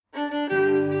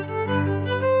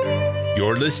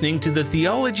You're listening to the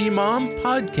Theology Mom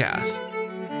podcast.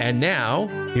 And now,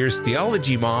 here's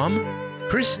Theology Mom,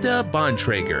 Krista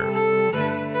Bontrager.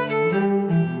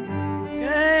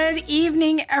 Good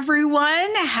evening,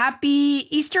 everyone. Happy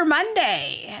Easter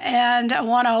Monday. And I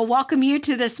want to welcome you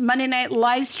to this Monday night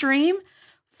live stream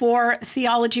for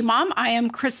Theology Mom. I am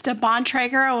Krista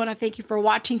Bontrager. I want to thank you for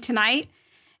watching tonight.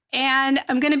 And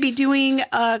I'm going to be doing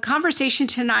a conversation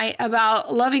tonight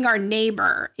about loving our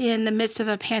neighbor in the midst of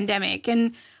a pandemic.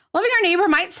 And loving our neighbor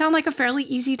might sound like a fairly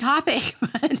easy topic,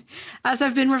 but as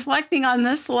I've been reflecting on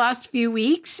this the last few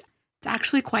weeks, it's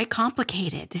actually quite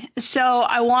complicated. So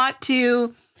I want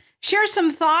to share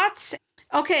some thoughts.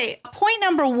 Okay, point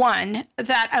number one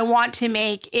that I want to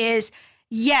make is,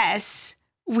 yes,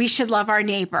 we should love our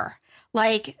neighbor.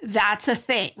 Like, that's a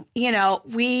thing. You know,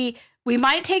 we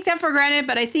might take that for granted,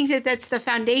 but I think that that's the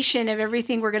foundation of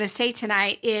everything we're going to say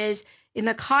tonight is in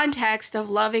the context of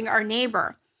loving our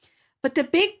neighbor. But the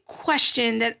big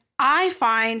question that I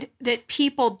find that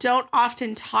people don't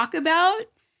often talk about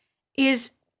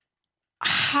is,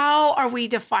 how are we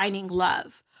defining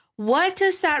love? What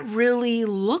does that really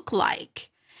look like?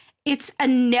 It's a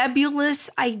nebulous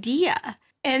idea.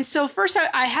 And so first,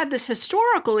 I had this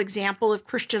historical example of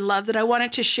Christian love that I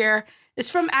wanted to share. It's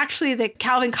from actually the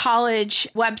Calvin College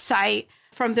website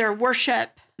from their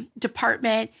worship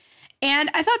department. And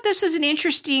I thought this was an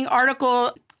interesting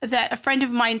article that a friend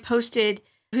of mine posted,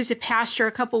 who's a pastor,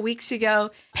 a couple weeks ago,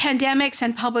 pandemics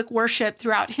and public worship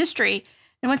throughout history.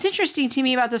 And what's interesting to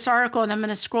me about this article, and I'm going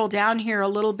to scroll down here a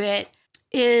little bit,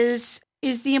 is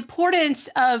the importance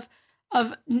of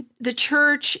the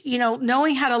church, you know,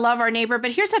 knowing how to love our neighbor.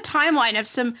 But here's a timeline of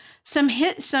some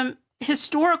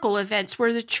historical events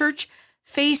where the church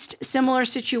faced similar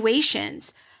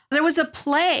situations. There was a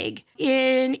plague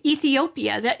in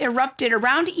Ethiopia that erupted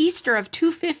around Easter of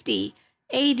 250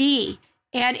 AD,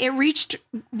 and it reached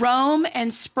Rome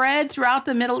and spread throughout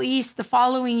the Middle East the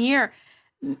following year.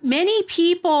 Many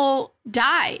people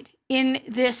died in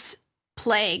this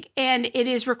plague, and it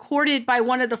is recorded by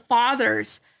one of the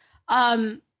fathers.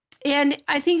 And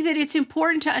I think that it's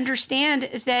important to understand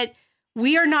that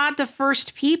we are not the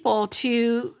first people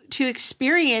to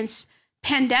experience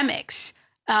pandemics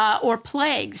or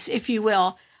plagues, if you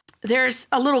will. There's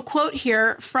a little quote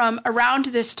here from around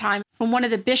this time from one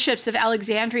of the bishops of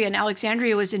Alexandria, and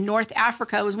Alexandria was in North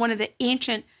Africa. It was one of the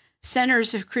ancient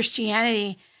centers of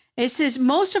Christianity. It says,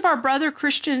 most of our brother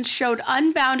Christians showed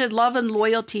unbounded love and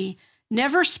loyalty,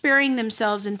 never sparing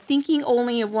themselves and thinking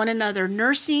only of one another,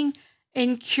 nursing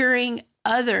and curing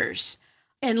others.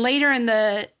 And later in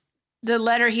the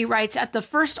letter, he writes, at the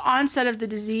first onset of the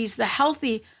disease, the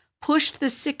healthy pushed the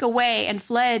sick away and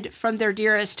fled from their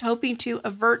dearest, hoping to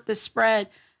avert the spread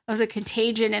of the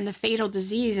contagion and the fatal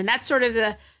disease. And that's sort of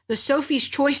the Sophie's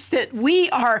choice that we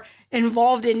are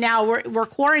involved in now. We're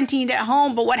quarantined at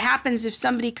home, but what happens if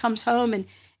somebody comes home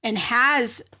and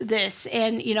has this?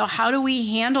 And, you know, how do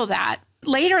we handle that?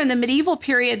 Later in the medieval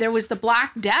period, there was the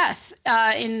Black Death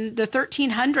in the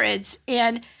 1300s,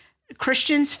 and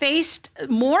Christians faced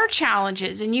more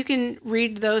challenges, and you can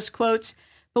read those quotes,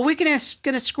 but we're going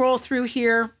to scroll through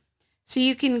here so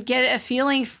you can get a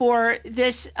feeling for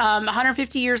this.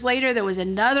 150 years later, there was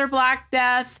another Black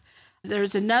Death.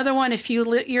 There's another one a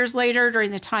few years later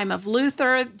during the time of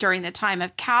Luther, during the time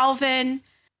of Calvin.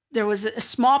 There was a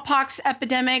smallpox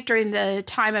epidemic during the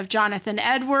time of Jonathan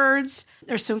Edwards.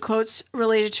 There's some quotes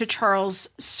related to Charles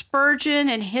Spurgeon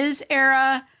and his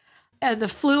era. The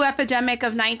flu epidemic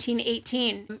of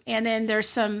 1918. And then there's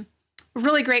some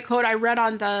really great quote I read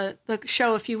on the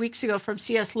show a few weeks ago from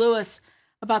C.S. Lewis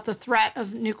about the threat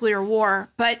of nuclear war.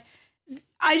 But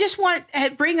I just want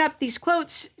to bring up these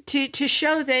quotes to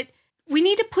show that we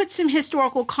need to put some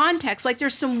historical context. Like,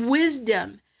 there's some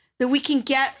wisdom that we can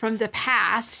get from the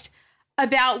past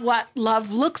about what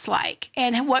love looks like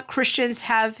and what Christians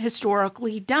have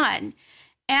historically done.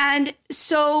 And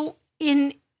so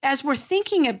as we're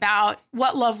thinking about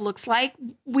what love looks like,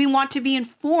 we want to be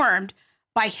informed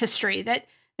by history, that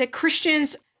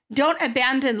Christians don't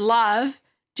abandon love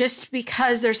just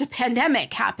because there's a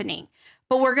pandemic happening,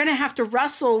 but we're going to have to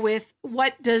wrestle with,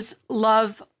 what does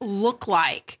love look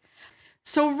like?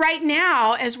 So right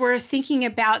now, as we're thinking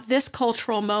about this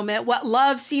cultural moment, what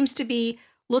love seems to be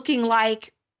looking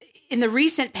like in the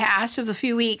recent past of the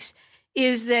few weeks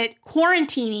is that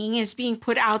quarantining is being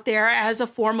put out there as a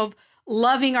form of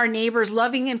loving our neighbors,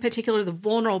 loving in particular the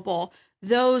vulnerable,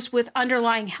 those with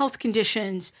underlying health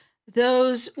conditions,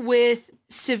 those with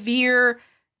severe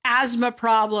asthma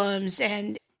problems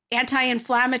and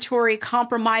anti-inflammatory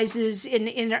compromises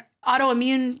in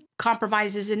autoimmune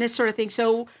compromises and this sort of thing.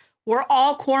 So we're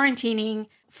all quarantining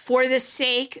for the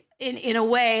sake, in a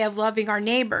way, of loving our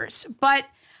neighbors. But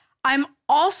I'm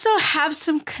also have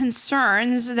some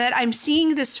concerns that I'm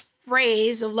seeing this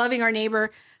phrase of loving our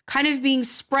neighbor kind of being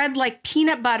spread like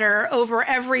peanut butter over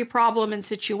every problem and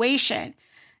situation.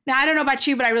 Now, I don't know about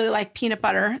you, but I really like peanut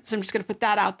butter, so I'm just going to put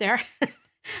that out there.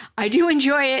 I do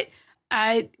enjoy it.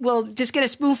 I will just get a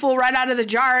spoonful right out of the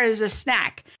jar as a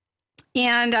snack.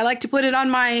 And I like to put it on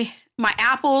my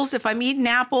apples. If I'm eating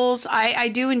apples, I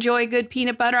do enjoy good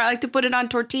peanut butter. I like to put it on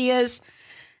tortillas.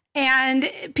 And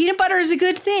peanut butter is a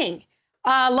good thing.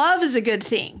 Love is a good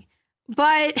thing.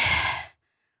 But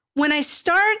when I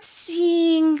start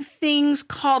seeing things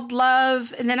called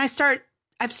love, and then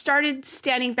I've started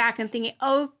standing back and thinking,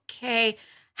 okay,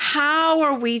 how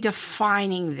are we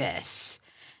defining this?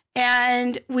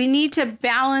 And we need to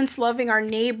balance loving our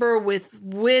neighbor with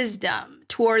wisdom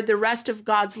toward the rest of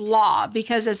God's law.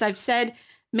 Because as I've said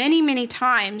many, many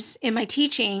times in my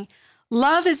teaching,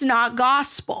 love is not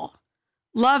gospel.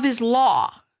 Love is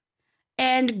law.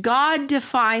 And God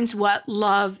defines what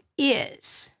love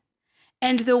is.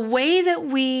 And the way that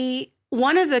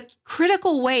one of the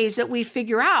critical ways that we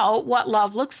figure out what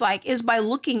love looks like is by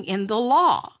looking in the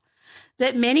law.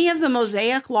 That many of the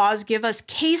Mosaic laws give us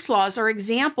case laws or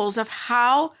examples of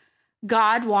how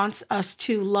God wants us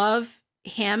to love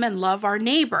him and love our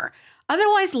neighbor.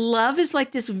 Otherwise, love is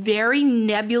like this very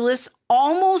nebulous,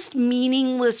 almost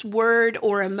meaningless word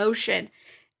or emotion.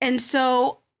 And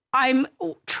so I'm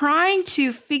trying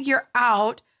to figure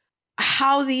out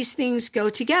how these things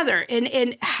go together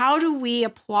and how do we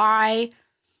apply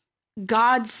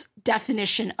God's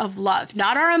definition of love,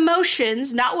 not our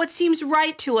emotions, not what seems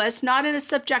right to us, not in a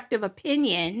subjective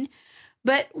opinion,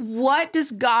 but what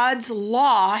does God's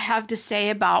law have to say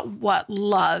about what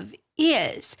love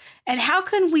is? And how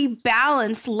can we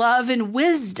balance love and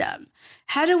wisdom?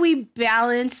 How do we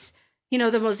balance,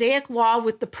 the Mosaic law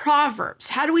with the Proverbs?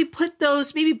 How do we put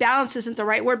those, maybe balance isn't the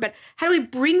right word, but how do we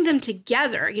bring them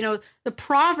together? The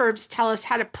Proverbs tell us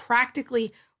how to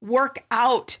practically work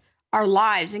out our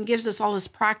lives and gives us all this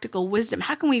practical wisdom.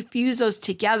 How can we fuse those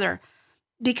together?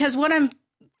 Because what I'm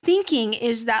thinking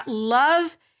is that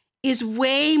love is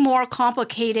way more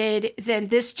complicated than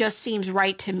this just seems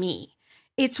right to me.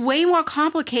 It's way more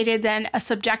complicated than a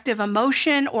subjective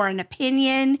emotion or an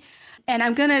opinion. And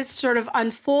I'm going to sort of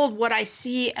unfold what I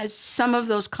see as some of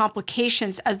those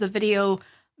complications as the video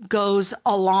goes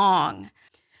along.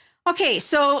 Okay,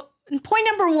 so point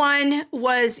number one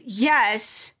was,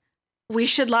 yes, we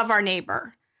should love our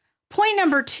neighbor. Point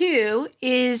number two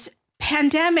is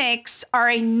pandemics are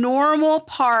a normal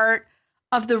part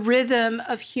of the rhythm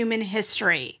of human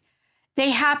history.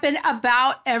 They happen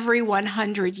about every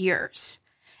 100 years.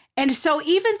 And so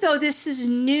even though this is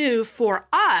new for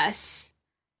us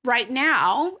right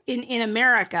now in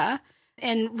America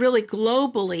and really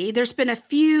globally, there's been a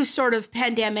few sort of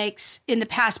pandemics in the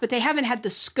past, but they haven't had the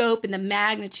scope and the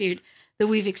magnitude that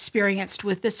we've experienced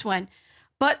with this one.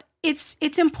 But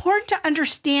it's important to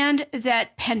understand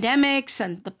that pandemics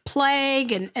and the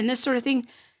plague and this sort of thing,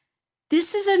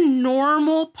 this is a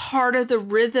normal part of the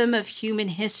rhythm of human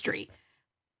history.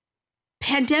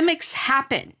 Pandemics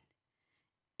happen.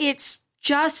 It's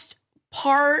just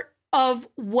part of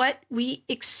what we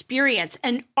experience.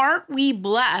 And aren't we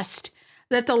blessed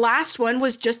that the last one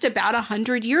was just about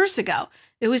 100 years ago?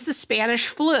 It was the Spanish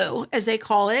flu, as they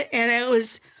call it. And it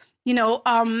was,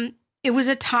 it was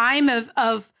a time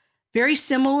of very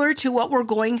similar to what we're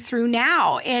going through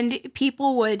now. And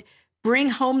people would bring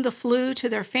home the flu to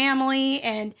their family.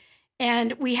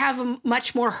 And we have a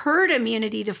much more herd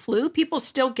immunity to flu. People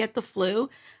still get the flu.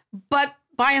 But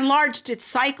by and large, it's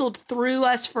cycled through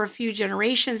us for a few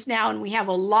generations now. And we have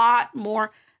a lot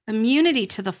more immunity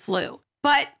to the flu.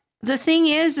 But the thing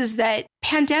is that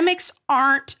pandemics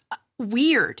aren't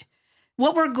weird.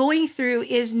 What we're going through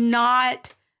is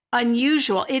not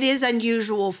unusual. It is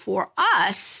unusual for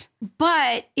us,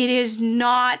 but it is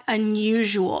not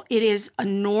unusual. It is a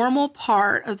normal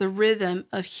part of the rhythm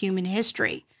of human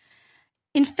history.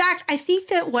 In fact, I think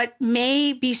that what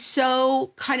may be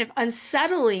so kind of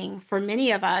unsettling for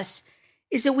many of us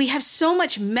is that we have so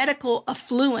much medical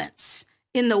affluence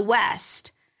in the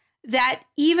West that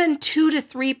even 2 to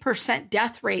 3%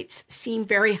 death rates seem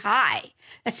very high.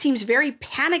 That seems very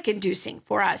panic-inducing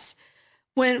for us.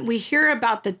 When we hear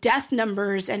about the death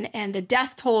numbers and the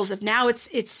death tolls of now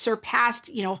it's surpassed,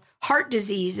 heart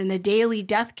disease in the daily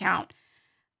death count.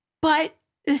 But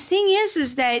the thing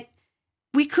is that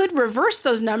we could reverse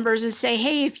those numbers and say,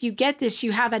 hey, if you get this,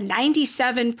 you have a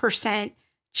 97%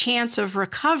 chance of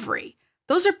recovery.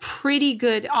 Those are pretty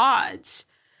good odds.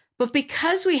 But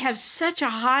because we have such a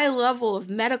high level of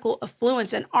medical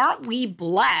affluence, and aren't we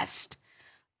blessed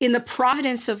in the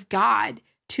providence of God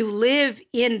to live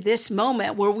in this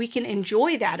moment where we can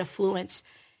enjoy that affluence,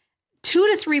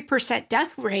 2 to 3%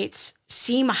 death rates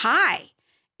seem high.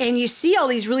 And you see all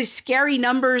these really scary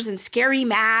numbers and scary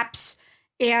maps.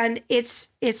 And it's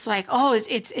like, oh,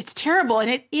 it's terrible. And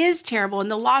it is terrible. And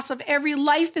the loss of every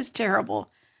life is terrible.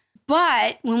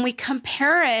 But when we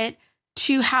compare it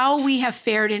to how we have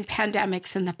fared in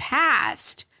pandemics in the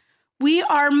past, we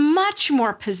are much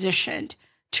more positioned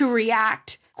to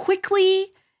react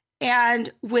quickly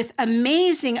and with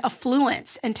amazing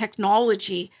affluence and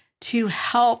technology to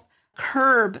help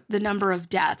curb the number of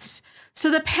deaths.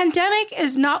 So the pandemic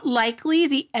is not likely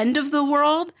the end of the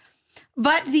world,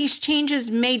 but these changes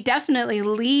may definitely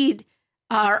lead,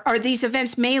 or these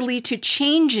events may lead to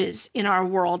changes in our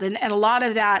world. And a lot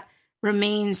of that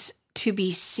remains to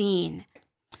be seen.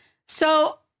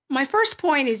 So my first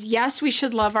point is, yes, we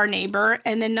should love our neighbor.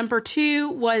 And then number 2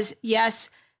 was, yes,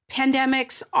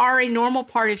 pandemics are a normal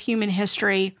part of human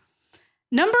history.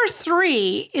 Number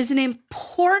 3 is an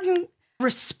important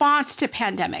response to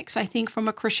pandemics, I think, from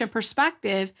a Christian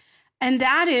perspective. And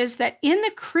that is that in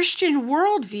the Christian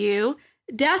worldview,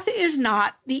 death is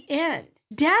not the end.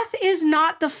 Death is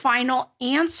not the final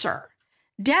answer.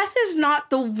 Death is not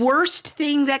the worst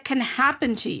thing that can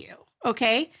happen to you,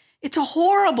 okay? It's a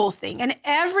horrible thing, and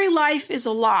every life is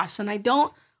a loss, and I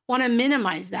don't want to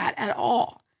minimize that at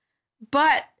all.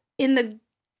 But in the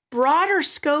broader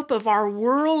scope of our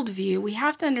worldview, we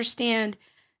have to understand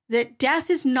that death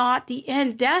is not the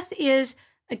end. Death is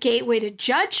a gateway to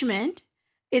judgment.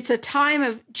 It's a time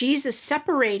of Jesus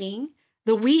separating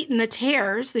the wheat and the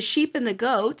tares, the sheep and the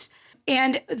goats,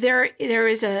 and there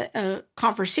is a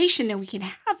conversation that we can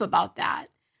have about that.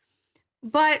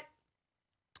 But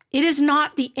it is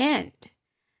not the end.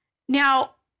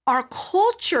 Now, our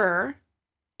culture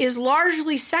is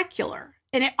largely secular,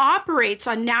 and it operates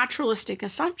on naturalistic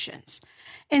assumptions.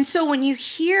 And so when you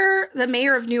hear the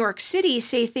mayor of New York City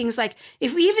say things like,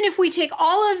 even if we take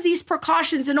all of these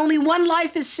precautions and only one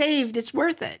life is saved, it's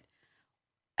worth it.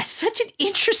 Such an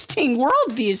interesting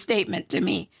worldview statement to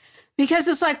me, because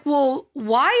it's like, well,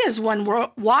 why is one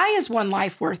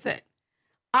life worth it?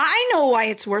 I know why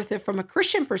it's worth it from a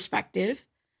Christian perspective,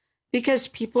 because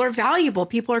people are valuable.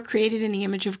 People are created in the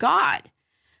image of God.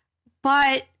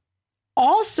 But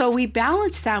also we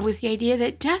balance that with the idea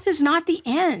that death is not the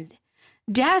end.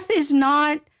 Death is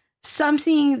not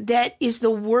something that is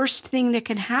the worst thing that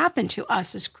can happen to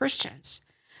us as Christians.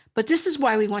 But this is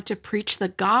why we want to preach the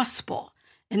gospel.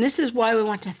 And this is why we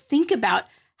want to think about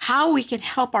how we can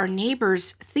help our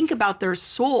neighbors think about their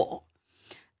soul.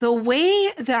 The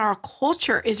way that our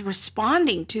culture is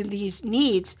responding to these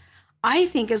needs, I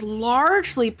think, is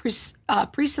largely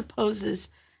presupposes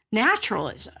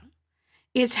naturalism.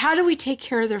 It's how do we take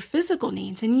care of their physical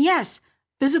needs? And yes,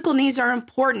 physical needs are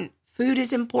important. Food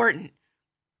is important.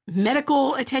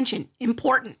 Medical attention,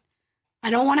 important.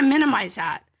 I don't want to minimize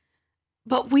that.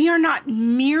 But we are not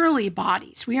merely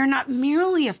bodies. We are not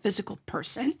merely a physical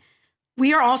person.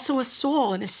 We are also a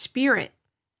soul and a spirit.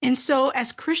 And so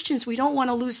as Christians, we don't want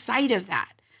to lose sight of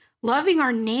that. Loving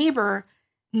our neighbor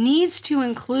needs to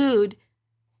include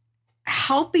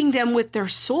helping them with their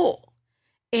soul.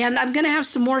 And I'm going to have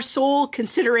some more soul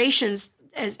considerations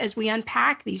as we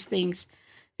unpack these things,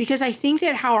 because I think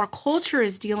that how our culture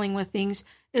is dealing with things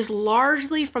is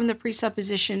largely from the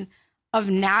presupposition of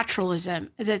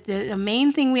naturalism, that the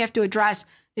main thing we have to address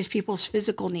is people's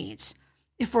physical needs.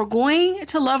 If we're going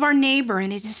to love our neighbor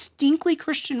in a distinctly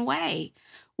Christian way,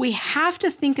 we have to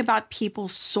think about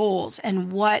people's souls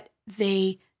and what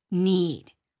they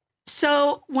need.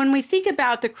 So when we think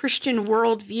about the Christian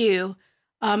worldview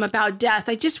about death,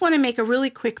 I just want to make a really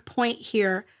quick point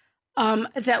here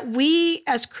that we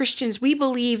as Christians, we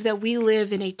believe that we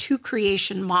live in a two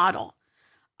creation model.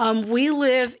 We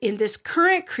live in this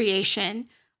current creation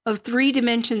of 3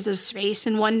 dimensions of space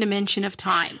and 1 dimension of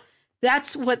time.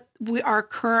 That's what our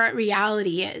current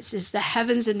reality is the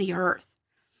heavens and the earth.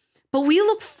 But we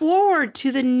look forward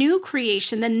to the new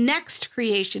creation, the next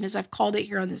creation, as I've called it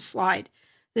here on this slide,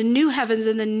 the new heavens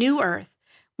and the new earth,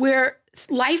 where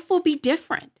life will be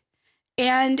different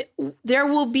and there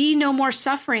will be no more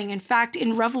suffering. In fact,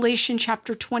 in Revelation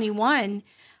chapter 21,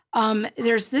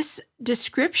 there's this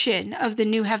description of the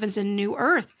new heavens and new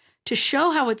earth to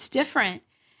show how it's different.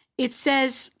 It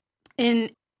says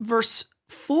in verse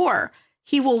 4,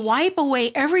 he will wipe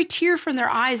away every tear from their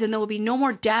eyes, and there will be no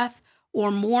more death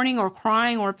or mourning or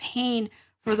crying or pain,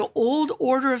 for the old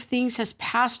order of things has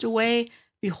passed away.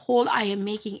 Behold, I am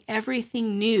making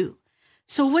everything new.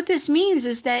 So what this means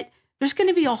is that there's going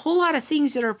to be a whole lot of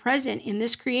things that are present in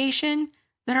this creation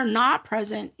that are not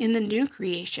present in the new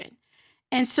creation.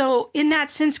 And so in that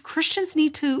sense, Christians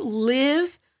need to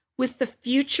live with the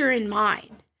future in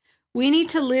mind. We need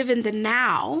to live in the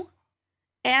now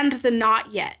and the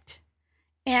not yet.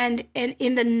 And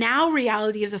in the now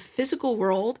reality of the physical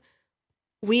world,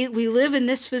 we live in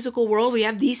this physical world. We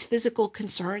have these physical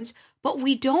concerns, but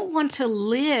we don't want to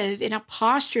live in a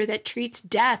posture that treats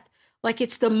death like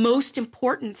it's the most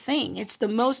important thing. It's the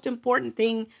most important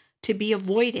thing to be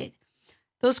avoided.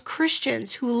 Those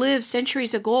Christians who lived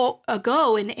centuries ago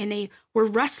and they were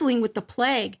wrestling with the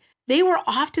plague, they were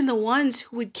often the ones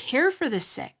who would care for the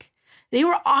sick. They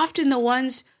were often the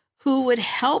ones who would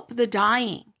help the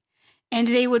dying, and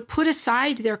they would put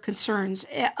aside their concerns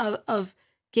of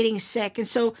getting sick. And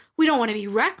so we don't want to be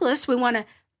reckless. We want to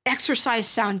exercise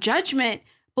sound judgment,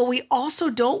 but we also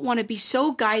don't want to be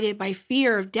so guided by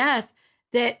fear of death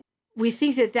that we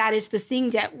think that that is the thing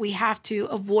that we have to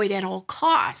avoid at all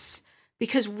costs,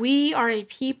 because we are a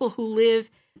people who live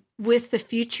with the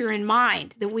future in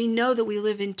mind, that we know that we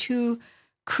live in two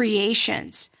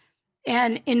creations.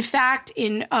 And in fact,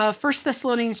 in 1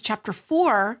 Thessalonians chapter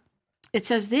 4, it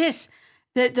says this,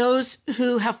 that those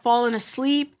who have fallen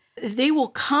asleep, they will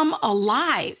come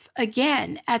alive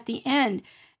again at the end.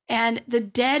 And the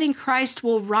dead in Christ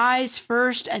will rise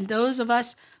first, and those of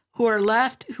us who are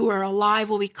left, who are alive,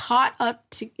 will be caught up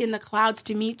in the clouds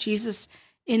to meet Jesus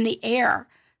in the air.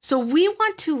 So we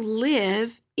want to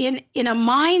live in a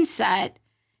mindset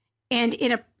and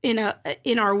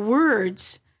in our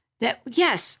words that,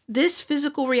 yes, this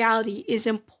physical reality is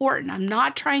important. I'm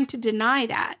not trying to deny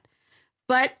that.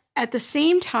 But at the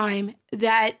same time,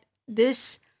 that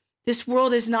this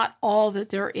world is not all that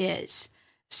there is.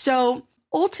 So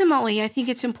ultimately, I think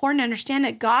it's important to understand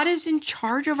that God is in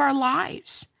charge of our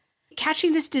lives.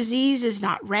 Catching this disease is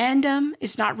not random.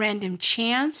 It's not random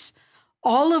chance.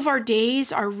 All of our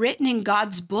days are written in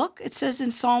God's book, it says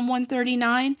in Psalm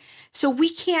 139. So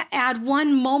we can't add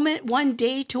one moment, one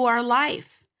day to our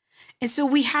life. And so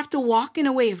we have to walk in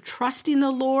a way of trusting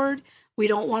the Lord. We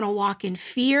don't want to walk in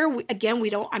fear.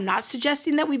 I'm not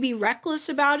suggesting that we be reckless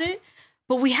about it,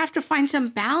 but we have to find some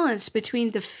balance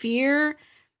between the fear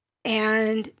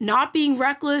and not being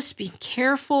reckless, being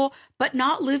careful, but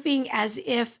not living as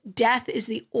if death is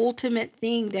the ultimate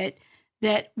thing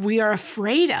that we are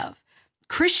afraid of.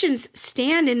 Christians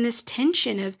stand in this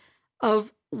tension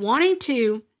of wanting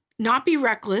to not be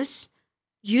reckless,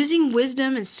 using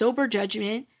wisdom and sober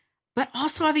judgment, but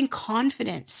also having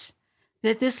confidence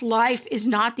that this life is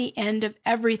not the end of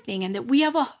everything and that we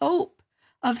have a hope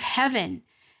of heaven.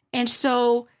 And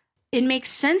so it makes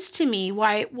sense to me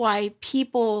why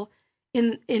people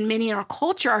in many in our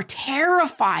culture are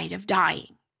terrified of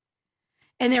dying.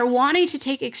 And they're wanting to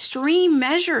take extreme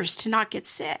measures to not get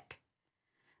sick.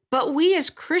 But we as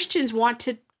Christians want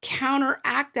to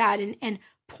counteract that and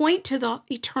point to the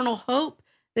eternal hope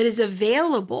that is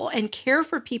available and care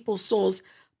for people's souls.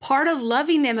 Part of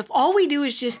loving them, if all we do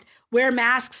is just wear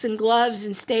masks and gloves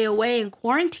and stay away and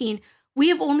quarantine, we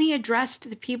have only addressed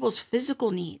the people's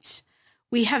physical needs.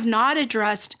 We have not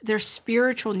addressed their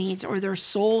spiritual needs or their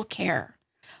soul care.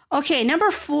 Okay, number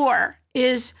 4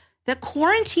 is that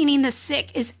quarantining the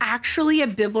sick is actually a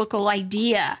biblical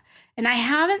idea. And I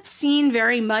haven't seen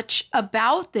very much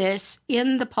about this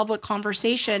in the public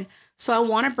conversation, so I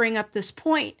want to bring up this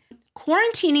point.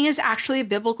 Quarantining is actually a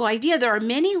biblical idea. There are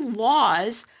many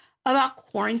laws about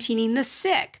quarantining the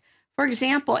sick. For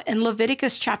example, in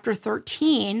Leviticus chapter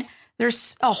 13,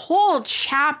 there's a whole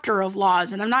chapter of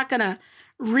laws, and I'm not going to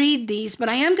read these, but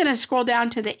I am going to scroll down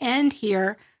to the end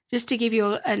here just to give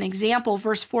you an example,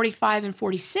 verse 45 and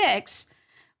 46,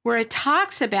 where it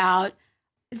talks about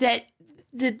that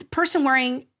the person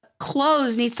wearing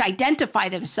clothes needs to identify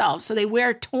themselves. So they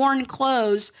wear torn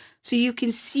clothes so you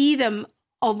can see them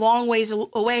a long ways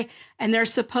away, and they're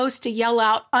supposed to yell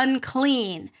out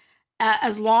unclean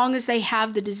as long as they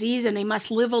have the disease, and they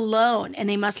must live alone, and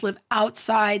they must live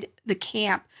outside the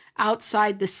camp,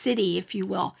 outside the city, if you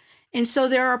will. And so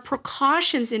there are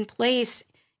precautions in place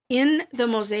in the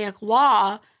Mosaic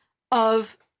law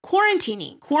of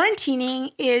quarantining.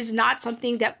 Quarantining is not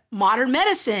something that modern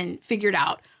medicine figured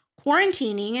out.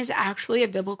 Quarantining is actually a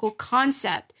biblical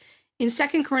concept. In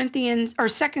 2 Chronicles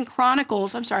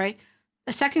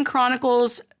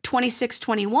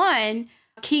 26:21,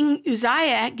 King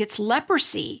Uzziah gets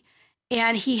leprosy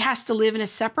and he has to live in a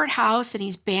separate house and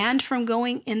he's banned from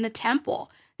going in the temple.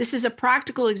 This is a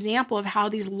practical example of how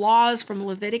these laws from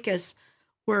Leviticus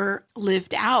were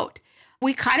lived out.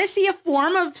 We kind of see a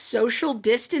form of social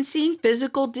distancing,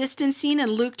 physical distancing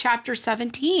in Luke chapter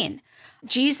 17.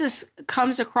 Jesus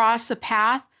comes across the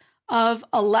path of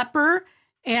a leper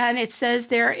And it says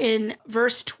there in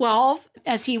verse 12,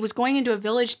 as he was going into a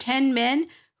village, 10 men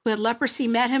who had leprosy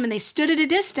met him, and they stood at a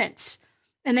distance,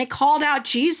 and they called out,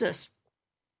 Jesus,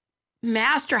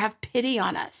 Master, have pity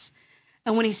on us.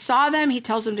 And when he saw them, he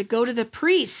tells them to go to the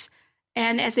priests.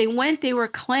 And as they went, they were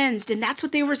cleansed. And that's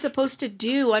what they were supposed to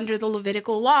do under the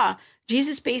Levitical law.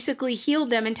 Jesus basically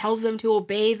healed them and tells them to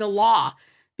obey the law,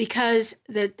 because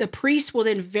the priests will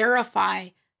then verify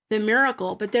the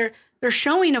miracle. But they're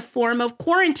showing a form of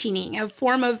quarantining, a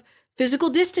form of physical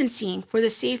distancing for the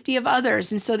safety of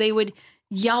others. And so they would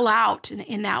yell out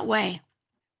in that way.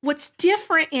 What's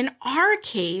different in our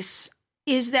case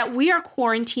is that we are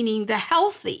quarantining the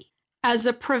healthy as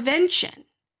a prevention.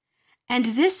 And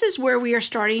this is where we are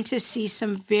starting to see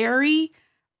some very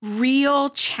real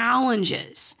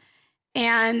challenges.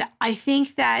 And I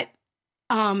think that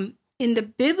in the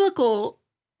biblical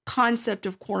concept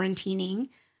of quarantining,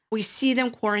 we see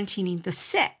them quarantining the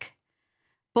sick.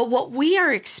 But what we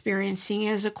are experiencing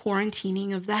is a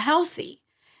quarantining of the healthy.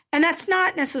 And that's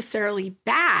not necessarily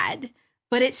bad,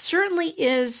 but it certainly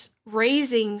is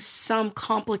raising some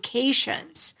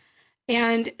complications.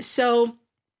 And so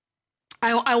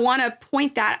I want to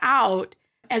point that out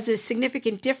as a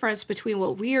significant difference between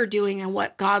what we are doing and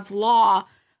what God's law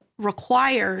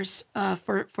requires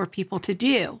for people to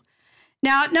do.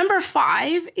 Now, number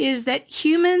 5 is that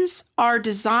humans are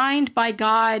designed by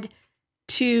God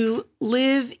to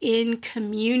live in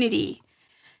community.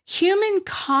 Human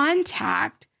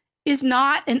contact is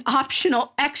not an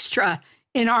optional extra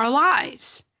in our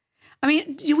lives. I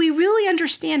mean, do we really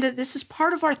understand that this is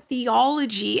part of our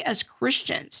theology as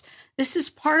Christians? This is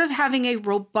part of having a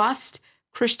robust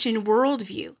Christian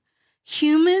worldview.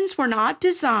 Humans were not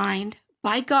designed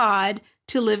by God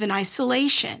to live in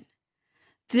isolation.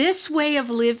 This way of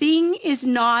living is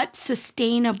not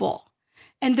sustainable.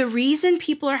 And the reason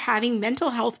people are having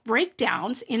mental health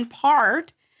breakdowns, in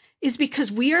part, is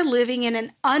because we are living in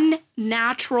an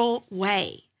unnatural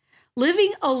way.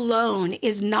 Living alone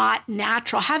is not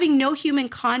natural. Having no human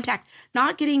contact,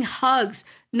 not getting hugs,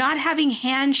 not having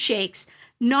handshakes,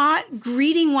 not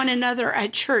greeting one another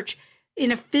at church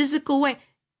in a physical way,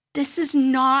 this is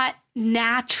not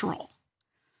natural.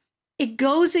 It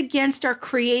goes against our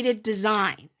created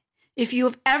design. If you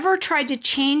have ever tried to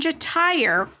change a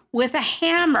tire with a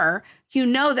hammer, you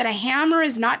know that a hammer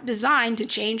is not designed to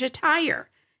change a tire.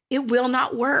 It will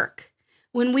not work.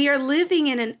 When we are living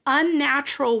in an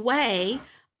unnatural way,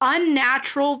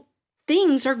 unnatural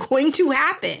things are going to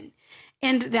happen.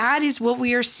 And that is what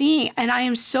we are seeing. And I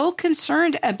am so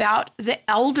concerned about the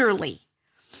elderly,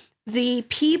 the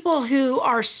people who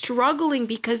are struggling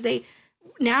because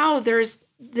there's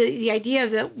the idea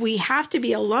that we have to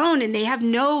be alone and they have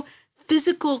no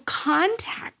physical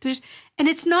contact. And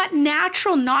it's not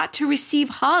natural not to receive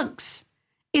hugs.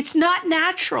 It's not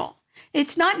natural.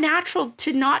 It's not natural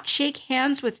to not shake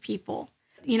hands with people.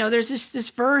 You know, there's this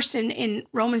verse in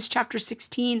Romans chapter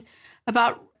 16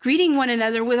 about greeting one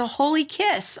another with a holy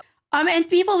kiss. And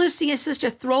people who see it as such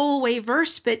a throwaway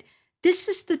verse, but this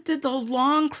is the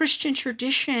long Christian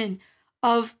tradition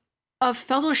of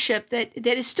fellowship that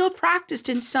is still practiced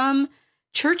in some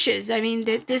churches. I mean,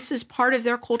 that this is part of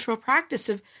their cultural practice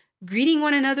of greeting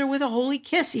one another with a holy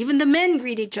kiss. Even the men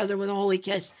greet each other with a holy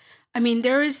kiss. I mean,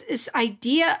 there is this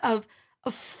idea of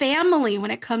family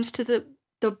when it comes to the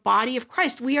body of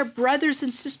Christ. We are brothers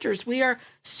and sisters. We are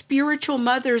spiritual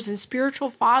mothers and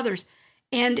spiritual fathers.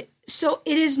 And so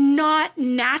it is not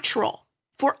natural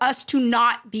for us to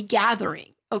not be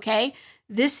gathering, okay?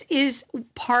 This is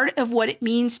part of what it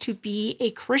means to be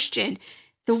a Christian.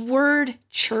 The word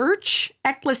church,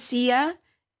 ekklesia,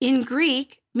 in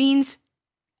Greek means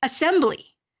assembly.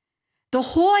 The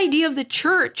whole idea of the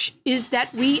church is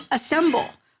that we assemble.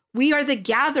 We are the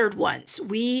gathered ones.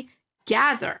 We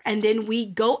gather and then we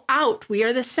go out. We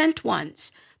are the sent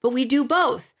ones, but we do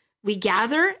both. We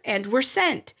gather and we're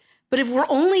sent. But if we're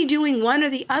only doing one or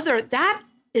the other, that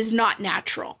is not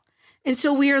natural. And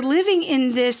so we are living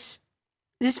in this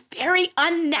very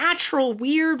unnatural,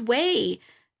 weird way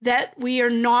that we are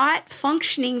not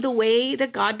functioning the way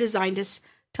that God designed us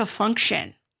to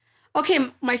function. Okay,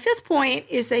 my 5th point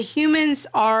is that humans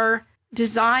are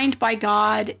designed by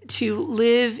God to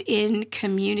live in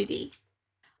community.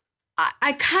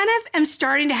 I kind of am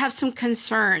starting to have some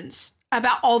concerns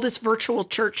about all this virtual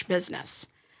church business.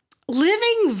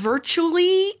 Living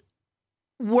virtually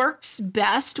works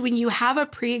best when you have a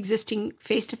pre-existing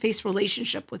face-to-face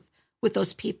relationship with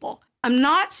those people. I'm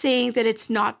not saying that it's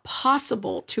not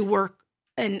possible to work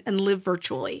and live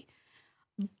virtually,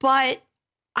 but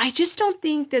I just don't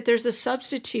think that there's a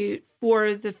substitute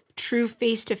for the true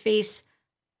face-to-face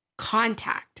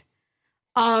contact.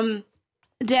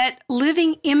 that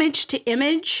living image to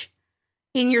image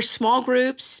in your small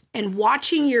groups and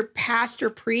watching your pastor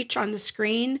preach on the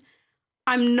screen,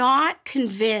 I'm not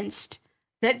convinced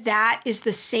that that is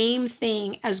the same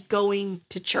thing as going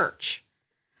to church.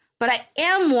 But I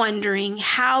am wondering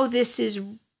how this is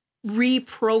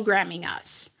reprogramming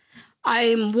us.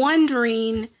 I'm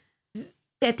wondering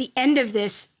at the end of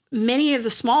this, many of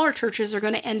the smaller churches are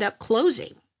going to end up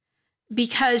closing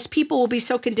because people will be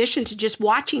so conditioned to just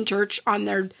watching church on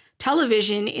their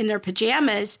television in their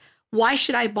pajamas. Why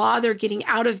should I bother getting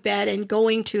out of bed and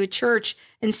going to a church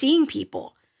and seeing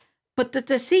people? But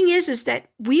the thing is that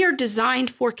we are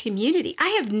designed for community. I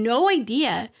have no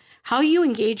idea how you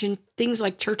engage in things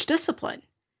like church discipline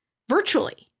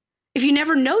virtually. If you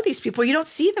never know these people, you don't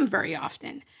see them very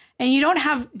often, and you don't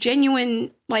have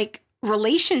genuine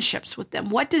relationships with them.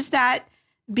 What does that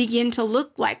begin to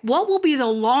look like? What will be the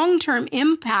long-term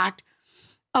impact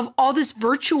of all this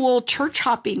virtual church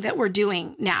hopping that we're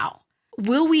doing now?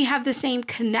 Will we have the same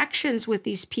connections with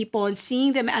these people and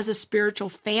seeing them as a spiritual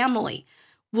family?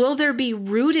 Will there be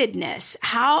rootedness?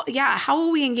 How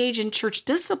will we engage in church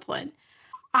discipline?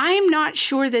 I'm not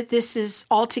sure that this is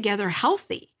altogether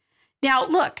healthy. Now,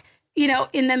 look,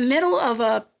 in the middle of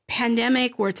a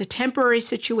pandemic where it's a temporary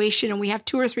situation and we have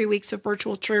 2 or 3 weeks of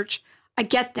virtual church, I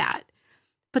get that.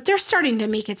 But they're starting to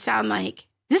make it sound like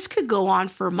this could go on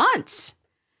for months.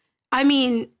 I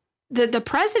mean, the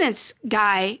president's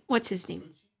guy, what's his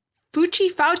name?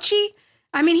 Fauci?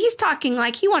 I mean, he's talking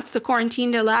like he wants the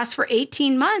quarantine to last for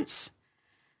 18 months.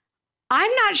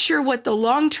 I'm not sure what the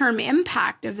long-term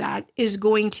impact of that is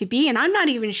going to be, and I'm not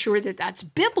even sure that that's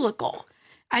biblical.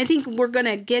 I think we're going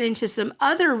to get into some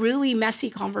other really messy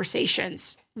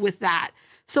conversations with that.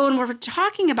 So when we're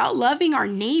talking about loving our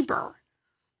neighbor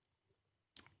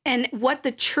and what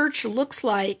the church looks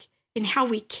like and how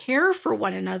we care for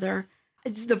one another,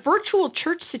 the virtual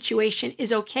church situation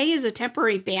is okay as a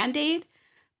temporary Band-Aid,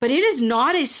 but it is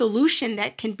not a solution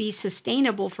that can be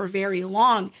sustainable for very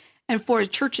long and for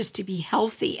churches to be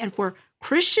healthy and for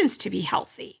Christians to be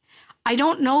healthy. I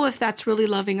don't know if that's really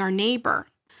loving our neighbor.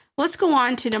 Let's go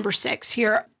on to number 6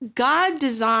 here. God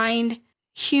designed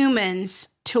humans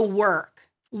to work.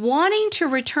 Wanting to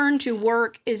return to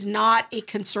work is not a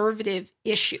conservative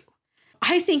issue.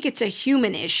 I think it's a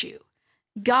human issue.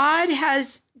 God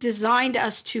has designed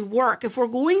us to work. If we're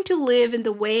going to live in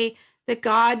the way that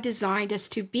God designed us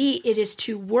to be, it is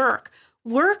to work.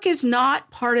 Work is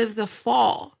not part of the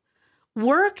fall.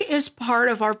 Work is part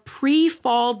of our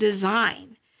pre-fall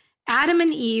design. Adam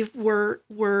and Eve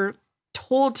were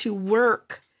told to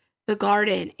work the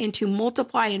garden and to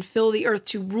multiply and fill the earth,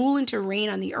 to rule and to reign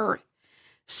on the earth.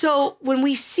 So when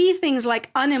we see things like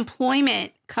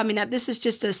unemployment coming up, this is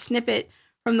just a snippet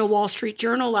from the Wall Street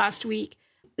Journal last week,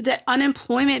 that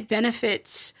unemployment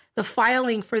benefits, the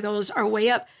filing for those are way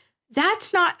up.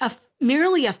 That's not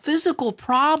merely a physical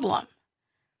problem.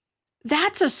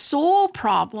 That's a soul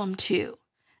problem too.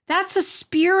 That's a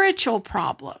spiritual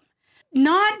problem.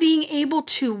 Not being able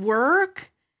to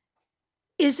work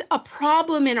is a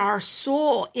problem in our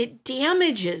soul. It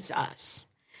damages us.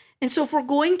 And so if we're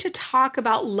going to talk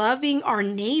about loving our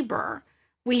neighbor,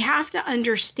 we have to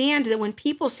understand that when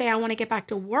people say, I want to get back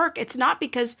to work, it's not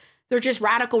because they're just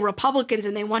radical Republicans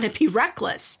and they want to be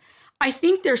reckless. I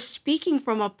think they're speaking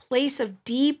from a place of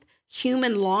deep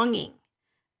human longing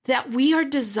that we are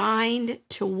designed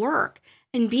to work.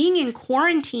 And being in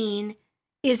quarantine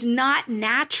is not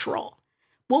natural.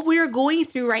 What we are going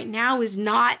through right now is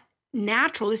not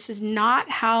natural. This is not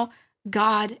how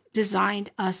God designed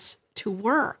us to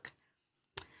work.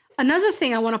 Another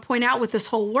thing I want to point out with this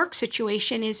whole work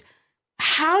situation is,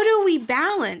 how do we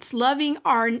balance loving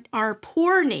our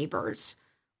poor neighbors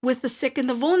with the sick and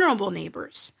the vulnerable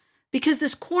neighbors? Because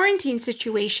this quarantine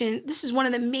situation, this is one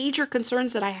of the major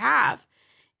concerns that I have,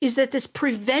 is that this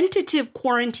preventative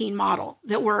quarantine model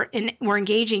that we're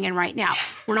engaging in right now,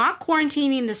 we're not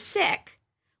quarantining the sick,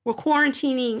 we're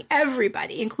quarantining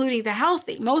everybody, including the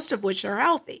healthy, most of which are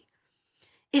healthy.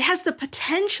 It has the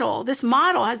potential, this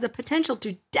model has the potential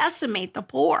to decimate the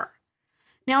poor.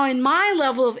 Now, in my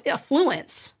level of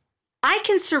affluence, I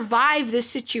can survive this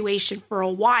situation for a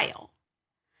while.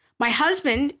 My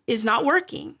husband is not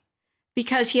working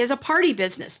because he has a party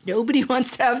business. Nobody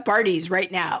wants to have parties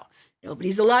right now.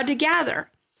 Nobody's allowed to gather.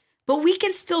 But we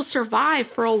can still survive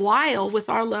for a while with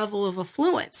our level of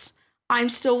affluence. I'm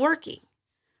still working.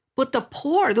 But the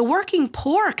poor, the working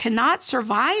poor, cannot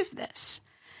survive this.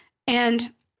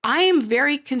 And I am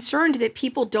very concerned that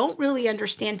people don't really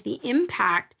understand the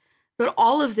impact that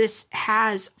all of this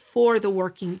has for the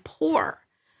working poor.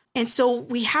 And so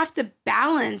we have to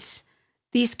balance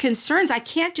these concerns. I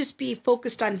can't just be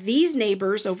focused on these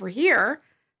neighbors over here,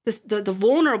 the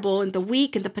vulnerable and the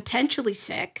weak and the potentially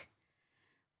sick.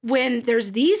 When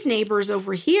there's these neighbors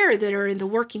over here that are in the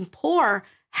working poor,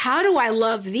 how do I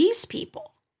love these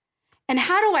people? And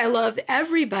how do I love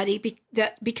everybody?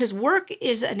 Because work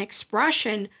is an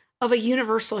expression of a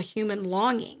universal human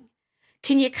longing.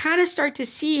 Can you kind of start to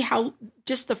see how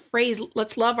just the phrase,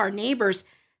 let's love our neighbors,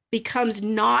 becomes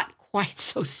not quite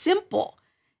so simple?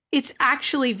 It's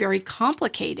actually very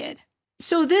complicated.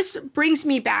 So this brings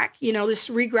me back, this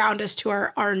reground us to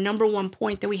our number one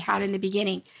point that we had in the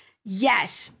beginning.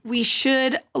 Yes, we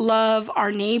should love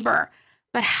our neighbor,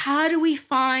 but how do we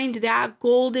find that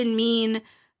golden mean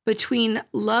between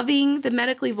loving the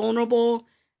medically vulnerable,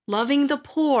 loving the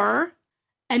poor,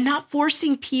 and not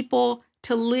forcing people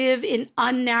to live in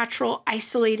unnatural,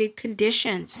 isolated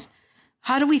conditions?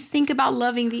 How do we think about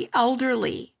loving the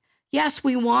elderly? Yes,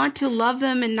 we want to love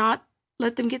them and not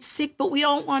let them get sick, but we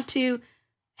don't want to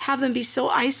have them be so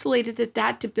isolated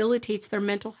that debilitates their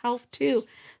mental health too.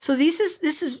 So this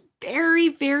is very,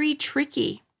 very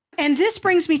tricky. And this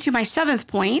brings me to my seventh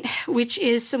point, which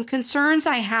is some concerns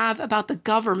I have about the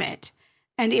government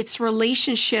and its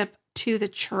relationship to the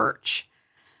church.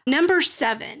 Number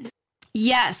 7,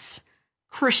 yes,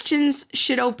 Christians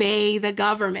should obey the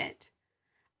government.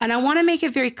 And I want to make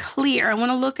it very clear. I want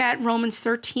to look at Romans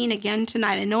 13 again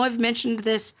tonight. I know I've mentioned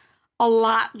this a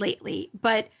lot lately,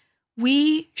 but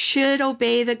we should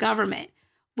obey the government.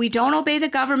 We don't obey the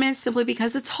government simply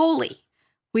because it's holy.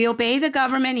 We obey the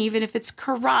government even if it's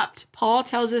corrupt. Paul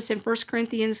tells us in 1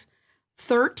 Corinthians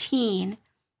 13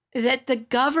 that the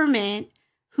government,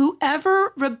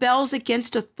 whoever rebels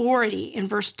against authority, in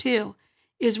verse 2,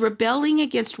 is rebelling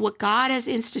against what God has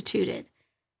instituted.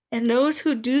 And those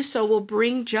who do so will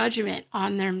bring judgment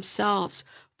on themselves.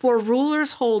 For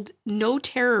rulers hold no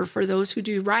terror for those who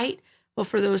do right, but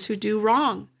for those who do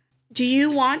wrong. Do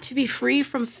you want to be free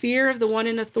from fear of the one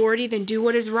in authority? Then do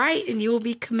what is right, and you will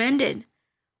be commended.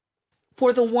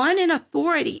 For the one in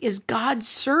authority is God's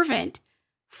servant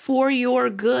for your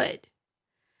good.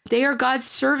 They are God's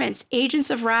servants, agents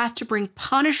of wrath to bring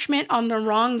punishment on the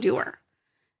wrongdoer.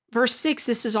 Verse 6,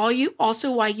 this is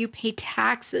also why you pay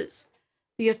taxes.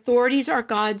 The authorities are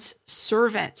God's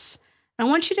servants. I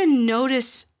want you to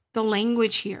notice the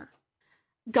language here.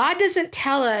 God doesn't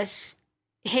tell us,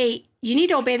 hey, you need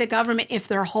to obey the government if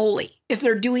they're holy, if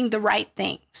they're doing the right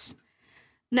things.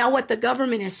 Now, what the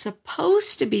government is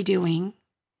supposed to be doing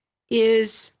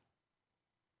is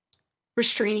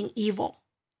restraining evil,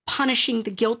 punishing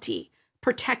the guilty,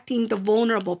 protecting the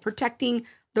vulnerable, protecting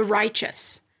the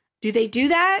righteous. Do they do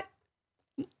that?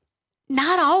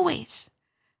 Not always.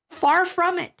 Far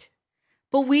from it.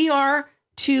 But we are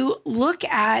to look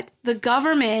at the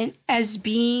government as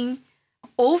being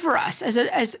over us,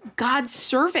 as God's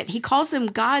servant. He calls them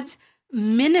God's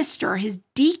minister. His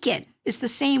deacon is the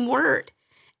same word.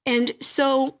 And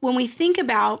so when we think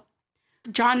about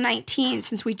John 19,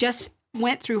 since we just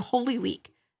went through Holy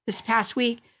Week this past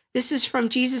week, this is from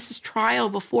Jesus' trial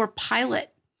before Pilate.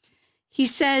 He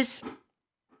says,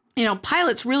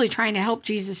 Pilate's really trying to help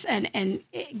Jesus and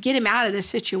get him out of this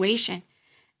situation.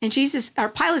 And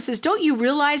Pilate says, don't you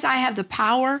realize I have the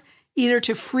power either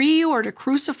to free you or to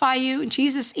crucify you? And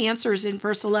Jesus answers in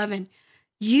verse 11,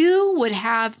 you would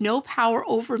have no power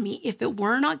over me if it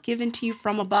were not given to you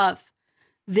from above.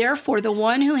 Therefore, the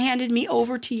one who handed me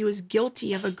over to you is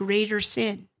guilty of a greater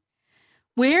sin.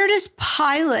 Where does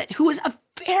Pilate, who was a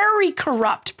very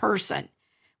corrupt person,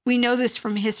 we know this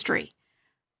from history,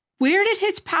 where did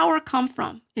his power come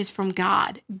from? It's from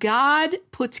God. God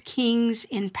puts kings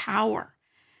in power.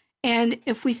 And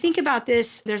if we think about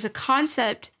this, there's a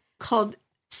concept called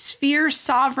sphere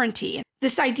sovereignty.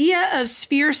 This idea of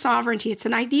sphere sovereignty, it's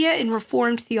an idea in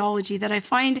Reformed theology that I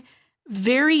find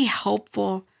very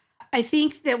helpful. I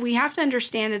think that we have to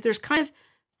understand that there's kind of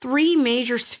 3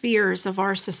 major spheres of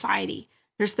our society.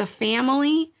 There's the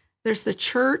family, there's the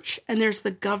church, and there's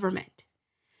the government.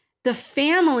 The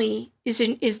family is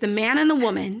the man and the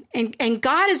woman, and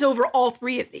God is over all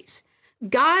 3 of these.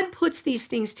 God puts these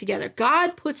things together.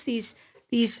 God puts these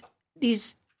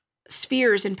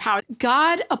spheres in power.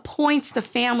 God appoints the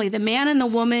family, the man and the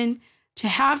woman, to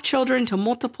have children, to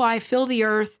multiply, fill the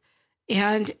earth,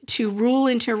 and to rule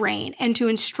and to reign, and to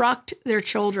instruct their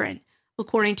children,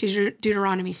 according to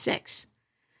Deuteronomy 6.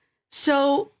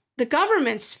 So the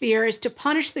government sphere is to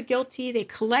punish the guilty. They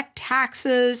collect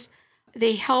taxes.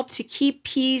 They help to keep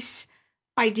peace,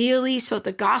 ideally, so that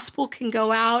the gospel can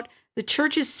go out. The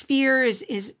church's sphere is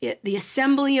the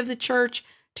assembly of the church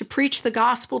to preach the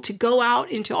gospel, to go out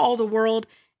into all the world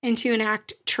and to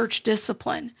enact church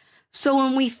discipline. So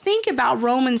when we think about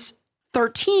Romans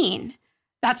 13.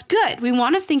 That's good. We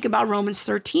want to think about Romans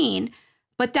 13,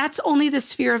 but that's only the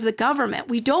sphere of the government.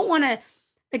 We don't want to,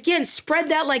 again, spread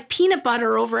that like peanut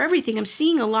butter over everything. I'm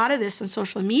seeing a lot of this on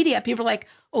social media. People are like,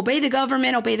 obey the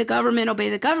government, obey the government, obey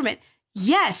the government.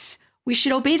 Yes, we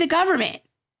should obey the government.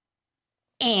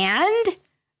 And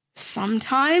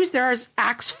sometimes there are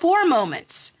Acts 4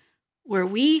 moments where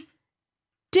we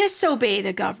disobey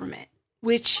the government,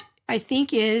 which I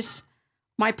think is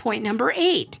my point number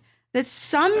 8, that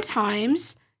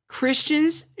sometimes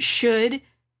Christians should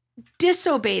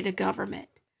disobey the government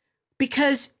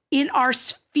because in our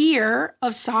sphere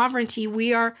of sovereignty,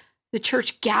 we are the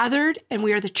church gathered and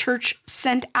we are the church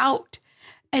sent out.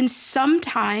 And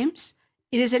sometimes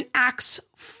it is an Acts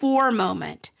 4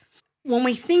 moment. When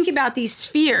we think about these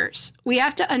spheres, we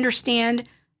have to understand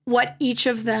what each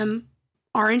of them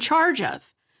are in charge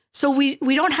of. So we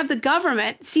don't have the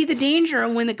government see the danger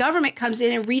when the government comes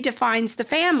in and redefines the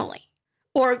family,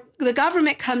 or the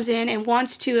government comes in and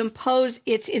wants to impose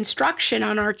its instruction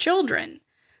on our children.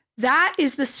 That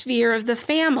is the sphere of the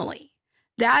family.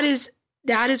 That is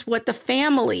what the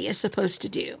family is supposed to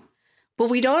do. But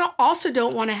we don't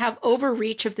want to have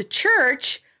overreach of the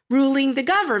church ruling the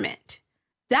government.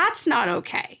 That's not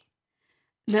okay.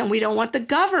 Then we don't want the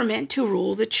government to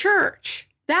rule the church.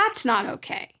 That's not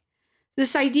okay.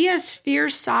 This idea of sphere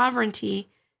sovereignty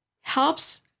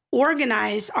helps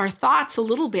organize our thoughts a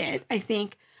little bit, I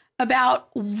think, about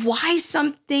why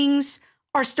some things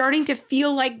are starting to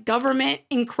feel like government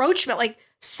encroachment, like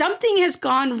something has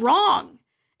gone wrong,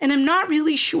 and I'm not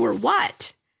really sure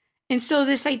what. And so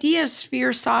this idea of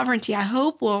sphere sovereignty, I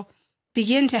hope, will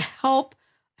begin to help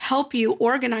you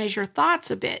organize your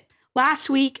thoughts a bit. Last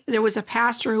week, there was a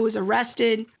pastor who was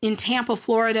arrested in Tampa,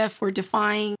 Florida for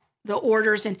defying the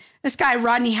orders. And this guy,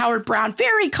 Rodney Howard-Browne,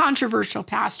 very controversial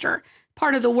pastor,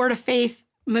 part of the Word of Faith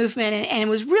movement, and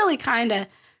was really kind of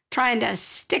trying to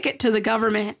stick it to the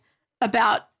government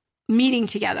about meeting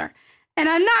together. And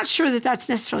I'm not sure that that's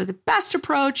necessarily the best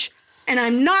approach, and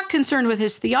I'm not concerned with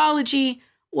his theology.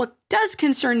 What does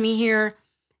concern me here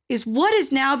is what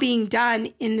is now being done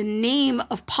in the name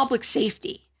of public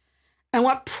safety and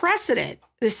what precedent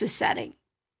this is setting.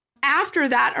 After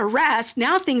that arrest,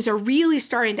 now things are really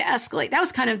starting to escalate. That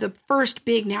was kind of the first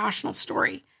big national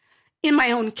story. In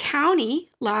my own county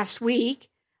last week,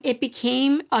 it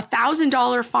became a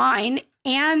 $1,000 fine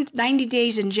and 90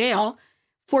 days in jail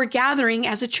for gathering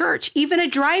as a church, even a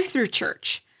drive-through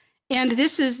church. And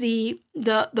this is the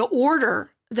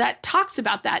order that talks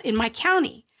about that in my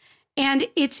county. And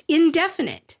it's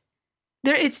indefinite.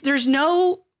 There's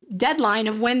no deadline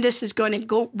of when this is going to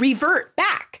go revert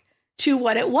back to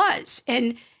what it was.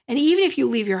 And even if you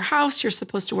leave your house, you're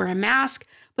supposed to wear a mask,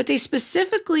 but they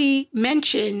specifically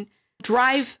mention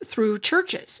drive-through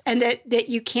churches and that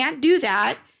you can't do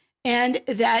that and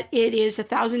that it is a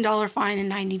 $1,000 fine and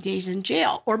 90 days in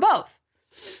jail or both.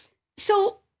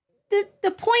 So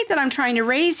the point that I'm trying to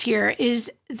raise here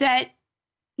is that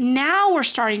now we're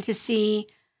starting to see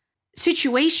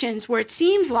situations where it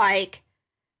seems like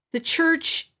the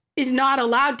church is not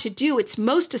allowed to do its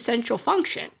most essential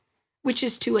function, which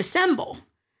is to assemble.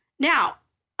 Now,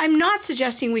 I'm not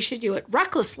suggesting we should do it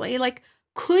recklessly. Like,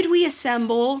 could we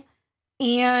assemble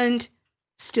and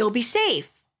still be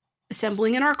safe?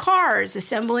 Assembling in our cars,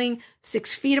 assembling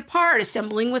 6 feet apart,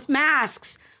 assembling with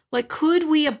masks. Like, could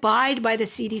we abide by the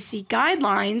CDC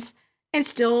guidelines and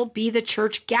still be the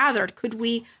church gathered? Could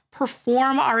we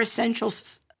perform our essential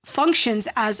functions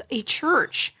as a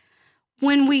church?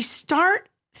 When we start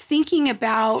thinking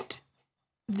about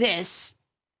this,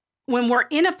 when we're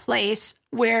in a place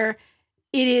where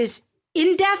it is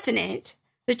indefinite,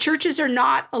 the churches are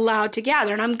not allowed to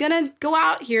gather. And I'm going to go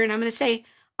out here and I'm going to say,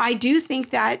 I do think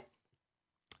that,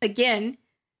 again,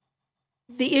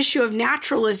 the issue of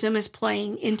naturalism is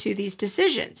playing into these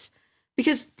decisions.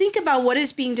 Because think about what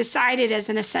is being decided as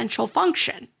an essential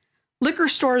function. Liquor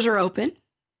stores are open.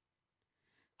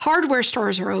 Hardware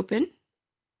stores are open.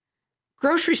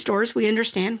 Grocery stores, we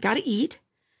understand, got to eat.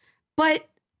 But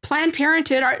Planned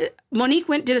Parenthood, Monique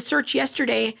did a search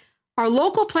yesterday. Our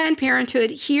local Planned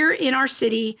Parenthood here in our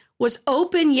city was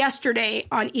open yesterday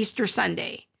on Easter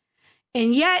Sunday.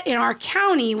 And yet in our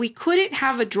county, we couldn't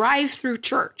have a drive-through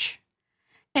church.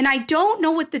 And I don't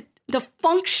know what the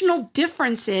functional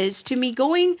difference is to me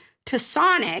going to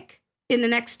Sonic in the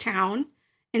next town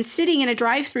and sitting in a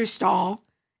drive-through stall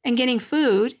and getting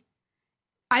food.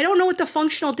 I don't know what the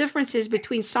functional difference is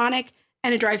between Sonic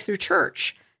and a drive-through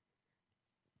church.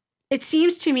 It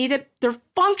seems to me that they're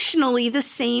functionally the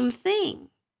same thing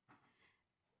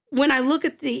when I look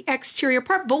at the exterior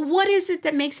part. But what is it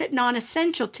that makes it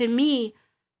non-essential? To me,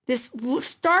 this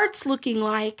starts looking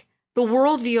like the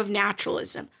worldview of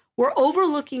naturalism. We're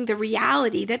overlooking the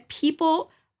reality that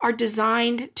people are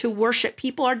designed to worship.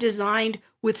 People are designed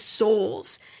with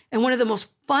souls. And one of the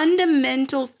most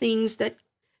fundamental things that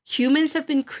humans have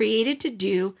been created to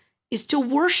do is to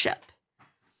worship.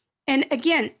 And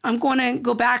again, I'm going to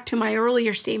go back to my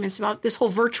earlier statements about this whole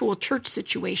virtual church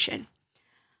situation.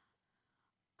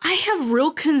 I have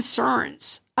real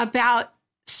concerns about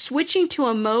switching to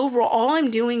a mode where all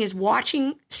I'm doing is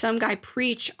watching some guy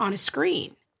preach on a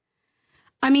screen.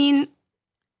 I mean,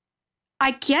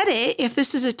 I get it if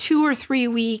this is a 2 or 3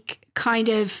 week kind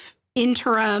of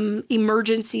interim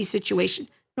emergency situation,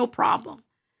 no problem.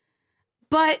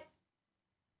 But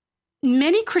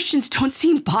many Christians don't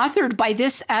seem bothered by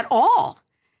this at all.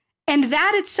 And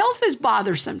that itself is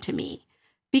bothersome to me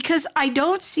because I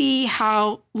don't see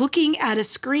how looking at a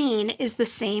screen is the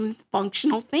same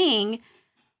functional thing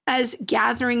as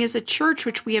gathering as a church,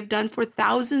 which we have done for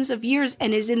thousands of years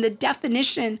and is in the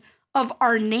definition of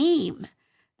our name.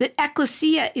 That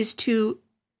ecclesia is to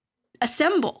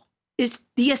assemble, is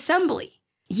the assembly.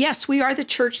 Yes, we are the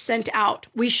church sent out.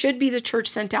 We should be the church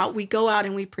sent out. We go out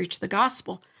and we preach the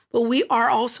gospel, but we are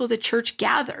also the church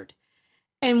gathered.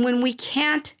 And when we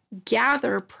can't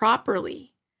gather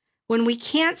properly, when we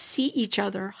can't see each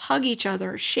other, hug each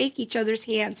other, shake each other's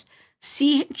hands,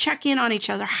 check in on each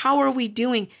other, how are we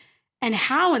doing? And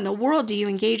how in the world do you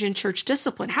engage in church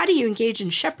discipline? How do you engage in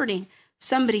shepherding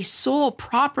somebody's soul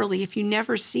properly if you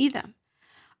never see them?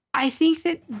 I think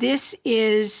that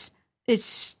it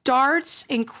starts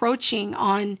encroaching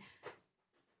on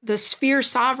the sphere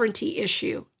sovereignty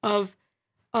issue of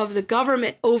the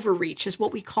government overreach is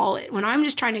what we call it. When I'm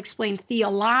just trying to explain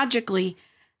theologically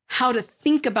how to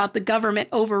think about the government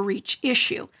overreach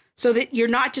issue so that you're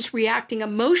not just reacting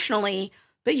emotionally,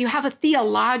 but you have a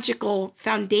theological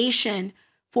foundation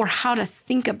for how to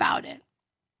think about it.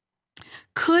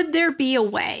 Could there be a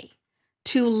way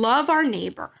to love our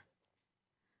neighbor,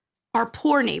 our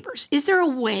poor neighbors? Is there a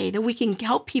way that we can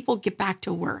help people get back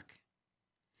to work?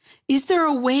 Is there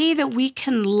a way that we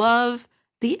can love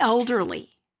the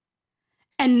elderly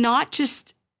and not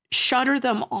just shutter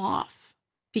them off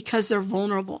because they're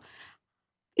vulnerable?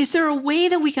 Is there a way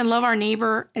that we can love our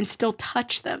neighbor and still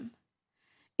touch them?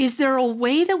 Is there a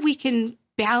way that we can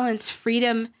balance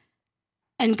freedom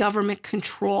and government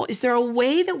control? Is there a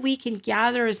way that we can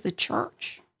gather as the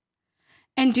church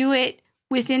and do it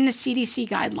within the CDC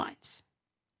guidelines?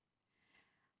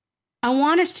 I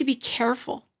want us to be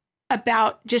careful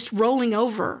about just rolling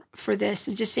over for this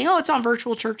and just saying, oh, it's on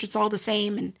virtual church, it's all the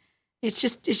same. And it's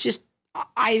just,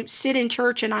 I sit in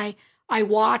church and I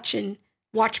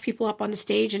watch people up on the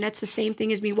stage, and that's the same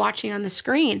thing as me watching on the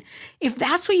screen. If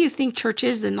that's what you think church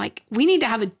is, then we need to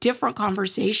have a different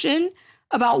conversation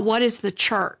about what is the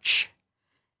church.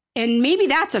 And maybe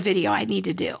that's a video I need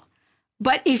to do.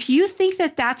 But if you think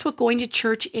that that's what going to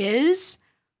church is,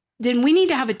 then we need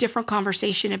to have a different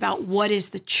conversation about what is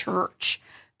the church,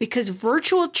 because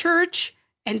virtual church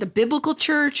and the biblical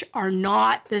church are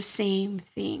not the same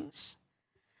things.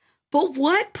 But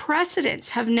what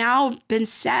precedents have now been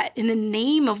set in the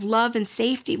name of love and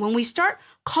safety when we start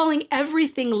calling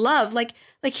everything love? Like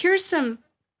here's some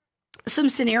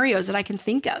scenarios that I can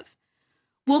think of.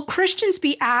 Will Christians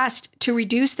be asked to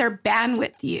reduce their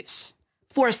bandwidth use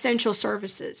for essential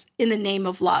services in the name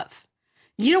of love?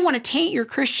 You don't want to taint your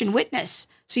Christian witness,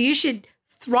 so you should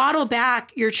throttle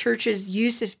back your church's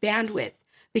use of bandwidth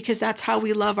because that's how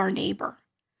we love our neighbor.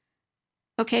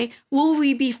 Okay, will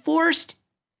we be forced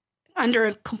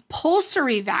under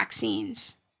compulsory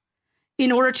vaccines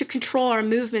in order to control our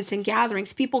movements and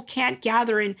gatherings? People can't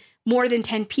gather in more than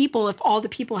 10 people if all the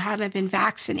people haven't been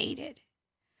vaccinated.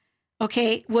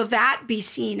 Okay, will that be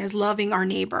seen as loving our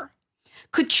neighbor?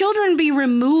 Could children be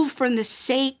removed from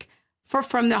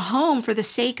from the home for the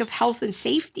sake of health and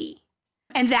safety?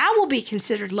 And that will be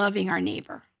considered loving our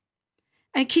neighbor.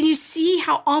 And can you see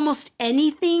how almost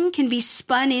anything can be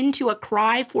spun into a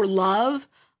cry for love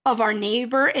of our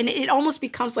neighbor? And it almost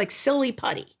becomes like silly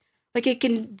putty. Like it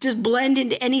can just blend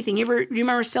into anything. You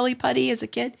remember silly putty as a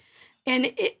kid?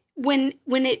 And when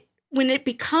it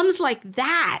becomes like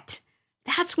that,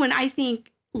 that's when I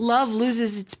think love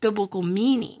loses its biblical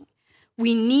meaning.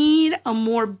 We need a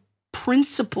more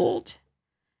principled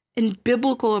and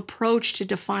biblical approach to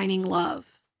defining love.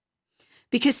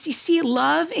 Because you see,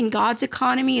 love in God's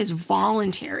economy is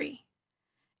voluntary.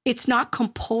 It's not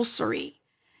compulsory.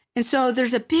 And so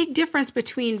there's a big difference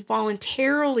between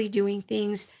voluntarily doing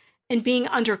things and being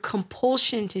under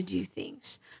compulsion to do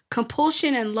things.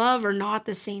 Compulsion and love are not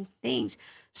the same things.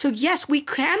 So yes, we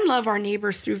can love our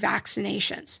neighbors through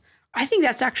vaccinations. I think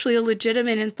that's actually a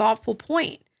legitimate and thoughtful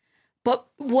point. But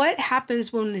what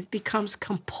happens when it becomes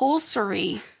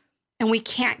compulsory and we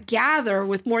can't gather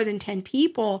with more than 10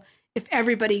 people if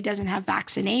everybody doesn't have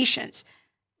vaccinations?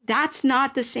 That's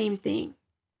not the same thing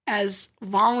as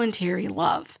voluntary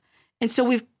love. And so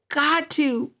we've got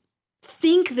to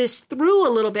think this through a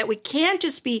little bit. We can't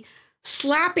just be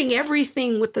slapping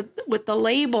everything with the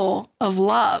label of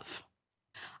love.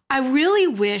 I really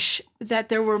wish that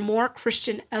there were more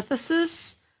Christian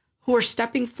ethicists who are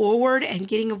stepping forward and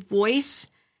getting a voice.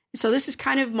 So this is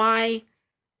kind of my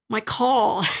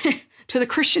call to the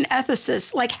Christian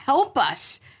ethicists, like help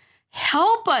us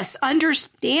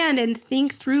understand and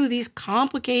think through these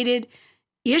complicated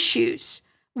issues.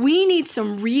 We need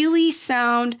some really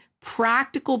sound,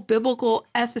 practical, biblical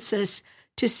ethicists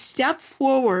to step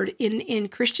forward in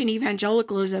Christian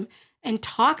evangelicalism and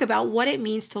talk about what it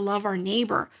means to love our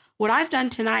neighbor. What I've done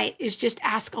tonight is just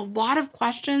ask a lot of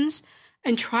questions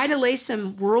and try to lay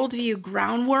some worldview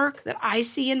groundwork that I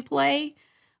see in play.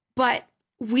 But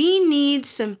we need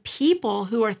some people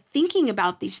who are thinking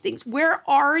about these things. Where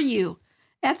are you?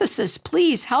 Ethicists,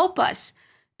 please help us,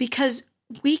 because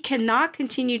we cannot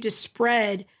continue to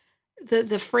spread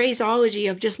the phraseology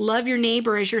of just love your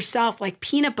neighbor as yourself, like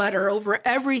peanut butter over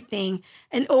everything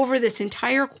and over this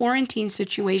entire quarantine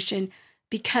situation,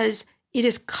 because it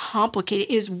is complicated.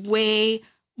 It is way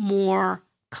more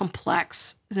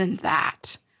complex than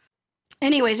that.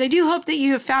 Anyways, I do hope that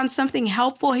you have found something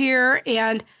helpful here,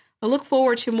 and I look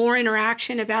forward to more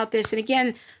interaction about this. And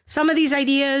again, some of these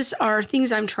ideas are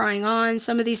things I'm trying on.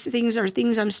 Some of these things are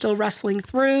things I'm still wrestling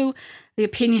through. The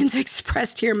opinions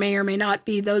expressed here may or may not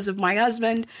be those of my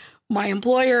husband, my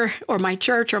employer, or my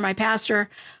church, or my pastor.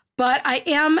 But I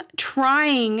am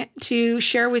trying to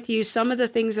share with you some of the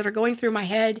things that are going through my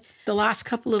head the last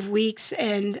couple of weeks,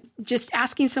 and just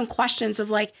asking some questions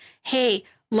of like, hey,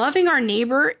 loving our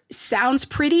neighbor sounds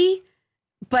pretty,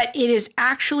 but it is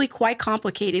actually quite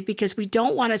complicated, because we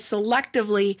don't want to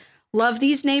selectively love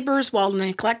these neighbors while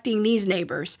neglecting these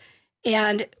neighbors.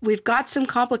 And we've got some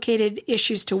complicated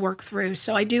issues to work through.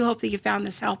 So I do hope that you found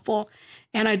this helpful,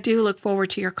 and I do look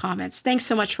forward to your comments. Thanks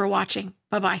so much for watching.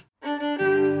 Bye-bye.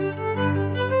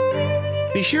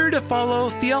 Be sure to follow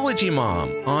Theology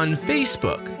Mom on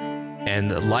Facebook,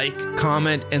 and like,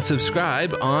 comment, and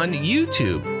subscribe on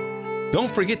YouTube.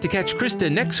 Don't forget to catch Krista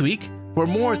next week for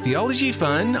more theology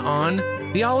fun on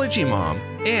Theology Mom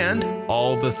and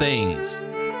all the things.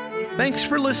 Thanks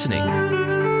for listening.